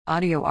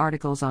Audio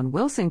articles on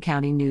Wilson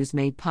County News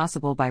made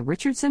possible by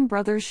Richardson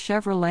Brothers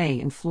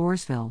Chevrolet in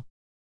Floresville.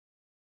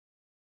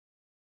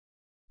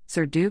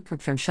 Sir Duke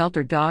from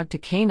Shelter Dog to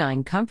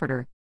Canine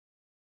Comforter.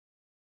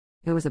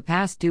 It was a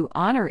past due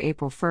honor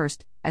April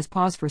 1st, as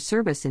Paws for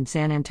Service in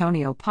San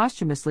Antonio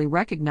posthumously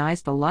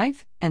recognized the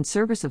life and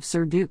service of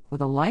Sir Duke with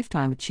a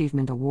Lifetime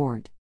Achievement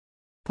Award.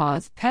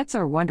 Paws Pets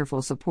Are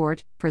Wonderful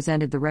Support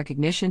presented the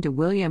recognition to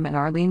William and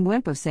Arlene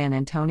Wimp of San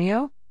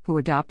Antonio, who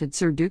adopted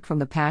Sir Duke from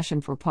the Passion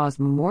for Paws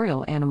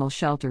Memorial Animal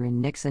Shelter in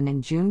Nixon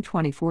in June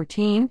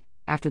 2014,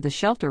 after the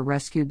shelter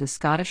rescued the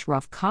Scottish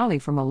Rough Collie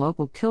from a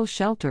local kill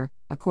shelter,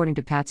 according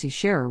to Patsy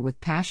Scherer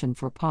with Passion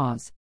for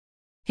Paws.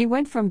 He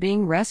went from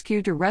being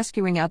rescued to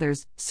rescuing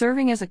others,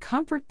 serving as a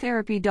comfort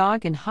therapy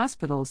dog in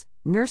hospitals,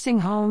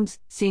 nursing homes,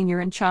 senior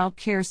and child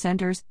care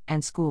centers,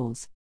 and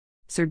schools.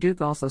 Sir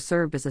Duke also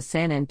served as a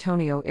San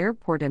Antonio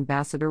Airport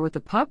ambassador with the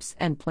Pups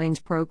and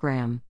Planes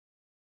program.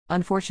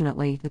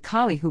 Unfortunately, the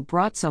collie who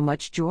brought so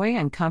much joy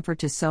and comfort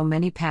to so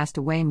many passed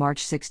away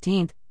March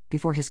 16,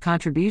 before his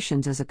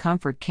contributions as a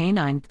comfort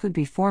canine could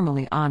be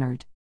formally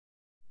honored.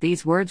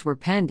 These words were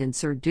penned in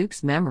Sir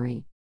Duke's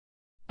memory.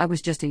 "I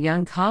was just a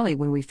young collie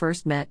when we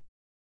first met.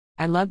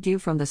 I loved you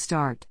from the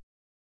start.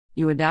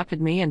 You adopted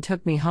me and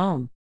took me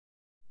home.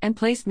 And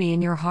placed me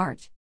in your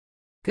heart.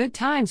 Good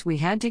times we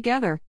had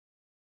together.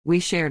 We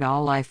shared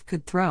all life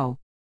could throw.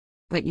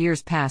 But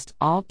years passed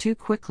all too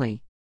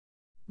quickly.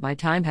 My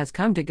time has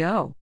come to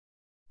go.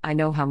 I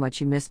know how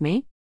much you miss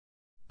me.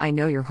 I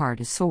know your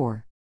heart is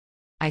sore.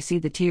 I see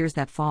the tears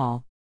that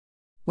fall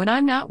when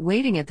I'm not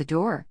waiting at the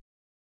door.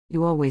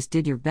 You always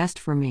did your best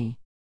for me.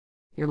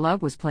 Your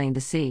love was plain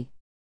to see.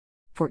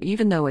 For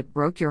even though it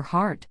broke your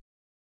heart,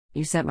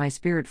 you set my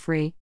spirit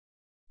free.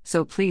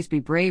 So please be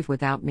brave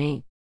without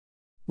me.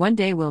 One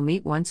day we'll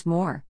meet once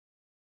more.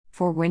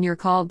 For when you're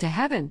called to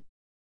heaven,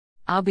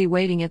 I'll be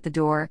waiting at the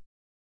door.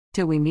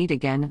 Till we meet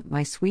again,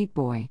 my sweet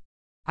boy.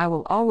 I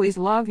will always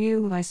love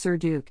you, my Sir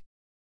Duke."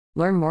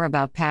 Learn more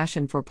about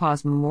Passion for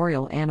Paws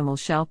Memorial Animal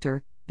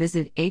Shelter.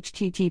 Visit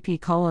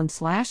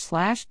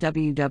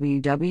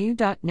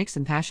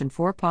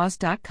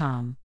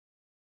http://www.nixonpassionforpaws.com.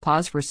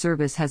 Paws for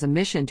Service has a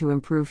mission to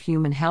improve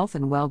human health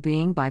and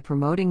well-being by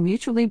promoting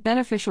mutually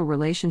beneficial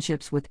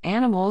relationships with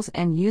animals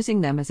and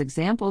using them as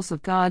examples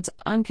of God's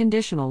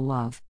unconditional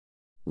love.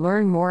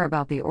 Learn more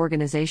about the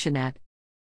organization at